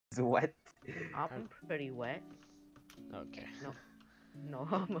wet. I'm pretty wet. Okay. No.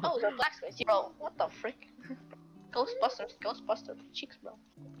 Oh, the blacksmith, bro. What the frick? Ghostbusters, cheeks, bro.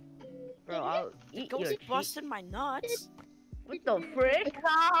 Bro, I'll eat Ghost your cheeks. busted my nuts. What the frick?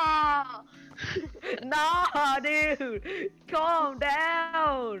 Nah. Nah, dude. Calm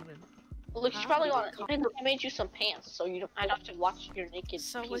down. Look, you probably want to. I made you some pants, so you don't. I don't have to watch your naked.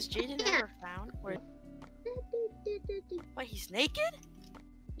 So was penis. Jaden ever found? Where? Wait, he's naked?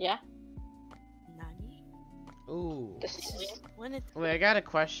 Yeah. Nani? Ooh. The ceiling. When it? Wait, I got a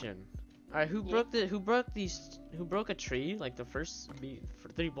question. Alright, who broke a tree, like the first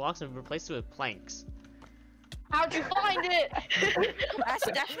 3 blocks, and replaced it with planks? How'd you find it? That's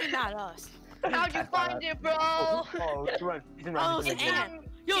definitely not us. How'd you find it, bro? Oh, run. Oh, it's an ant.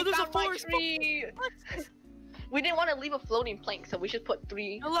 Yo, there's a forest. tree. We didn't want to leave a floating plank, so we should put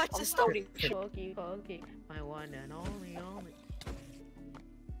 3 Alexis, stop. floating. Pokey, my one and only.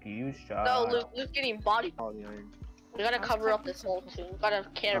 You shot. No, Luke's getting body. All the iron. We gotta cover up this hole too. We gotta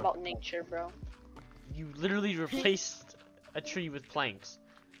care about nature, bro. You literally replaced a tree with planks.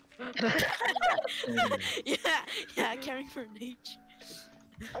 yeah, caring for nature.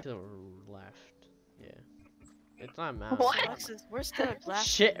 To the left. Yeah. It's not a mouse. What? Alexis, where's the glass?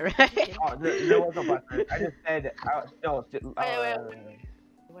 Shit, right? Oh, there was no button. I just said, no.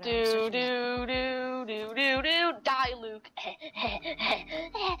 What Do I'm searching die, Luke.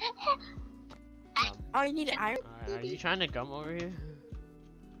 Oh, you need an iron. Alright, are you trying to gum over here?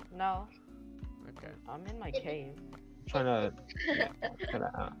 No, Okay. I'm in my cave. Trying to.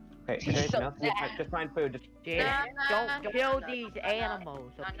 Hey, anything else? Just find food. Just. Jaden, No, don't kill these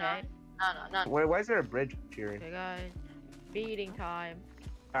animals, okay? No. Why is there a bridge here? Okay, guys. Feeding time.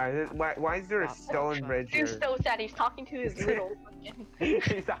 Why is there a stone bridge here? Dude's so sad. He's talking to his little.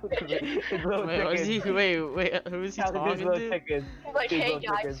 He's talking to his little Wait, was he? chicken. Wait, who is he Talking to his talking little to? chicken. Like, His hey little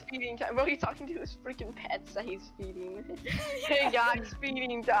guys, chicken. feeding time. Bro, he's talking to his freaking pets that he's feeding. Hey guys,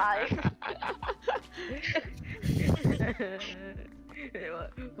 feeding time.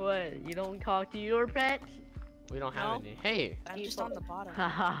 What? You don't talk to your pets? We don't have No. any. Hey! I'm just on the bottom.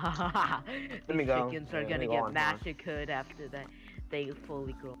 Let me These go. chickens are Let gonna me go get on, massacred after that. They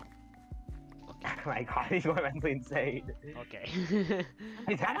fully grow. Oh my god, he's going mentally insane. Okay. He's I'm at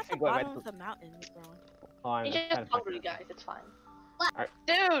the actually going bottom mentally. of the mountain, bro. Oh, I'm He's kind just of hungry, guys. It's fine. Alright.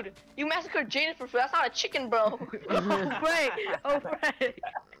 Dude, you massacred Jaden for food. That's not a chicken, bro. Oh, right.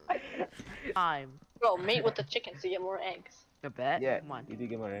 Time. Bro, mate with the chicken so you get more eggs. A bet? Yeah, Come on. you did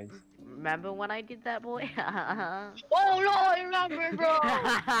get my eggs. Remember when I did that, boy? Oh no, I remember, bro.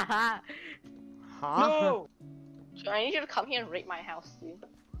 Huh? No! So I need you to come here and rape my house, dude.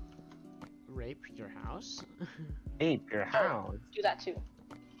 Rape your house? Ape your house. Do that too.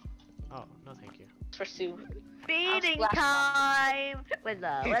 Oh, no thank you. For Sue. Feeding splash time! What's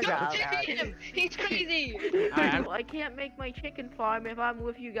up? What's up? He's crazy! I can't make my chicken farm if I'm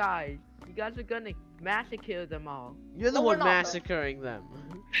with you guys. You guys are gonna massacre them all. You're the No, we're one not, massacring them.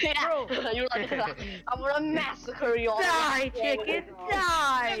 Yeah. You're like, I'm gonna massacre you all. Die, chicken!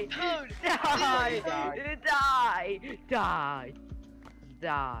 Die! Dude. Die! Die. Die! Die!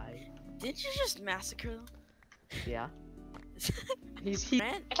 Die! Didn't you just massacre them? Yeah. He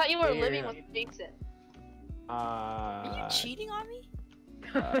Man, I thought you were living Yeah. with Jason. are you cheating on me?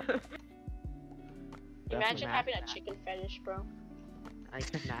 Imagine Definitely having a chicken fetish, bro. I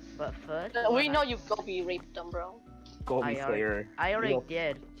cannot. But first, We know you go be raped them, bro. Goldie I Slayer. I already Yo.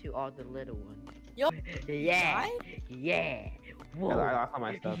 did to all the little ones. Yo. Yeah. Died? Yeah. I Whoa. lost all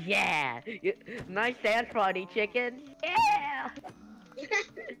my stuff. Yeah. Nice dance party, chicken. Yeah.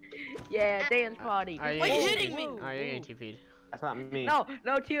 Yeah, dance party. Are you Why are you getting hitting me? TP'd? Are you getting TP'd? That's not me. No,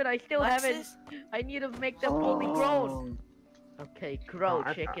 dude, I still haven't. Alexis? I need to make them fully grown. Okay, grow, No,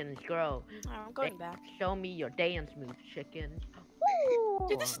 I- chickens, grow. Alright, I'm going back. Show me your dance moves, chickens.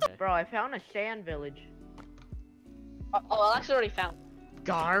 Dude, this is Okay. Bro, I found a sand village. Oh, Alex already found.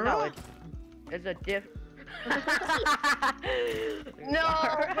 Gara? No, it's a diff. No,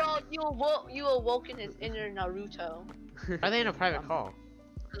 bro, you awoke in his inner Naruto. Are they in a private call?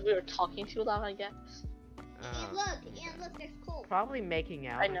 Because we were talking too loud, I guess. Uh, Look, there's coal. Probably making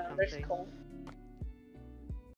out I or know, there's something. cold.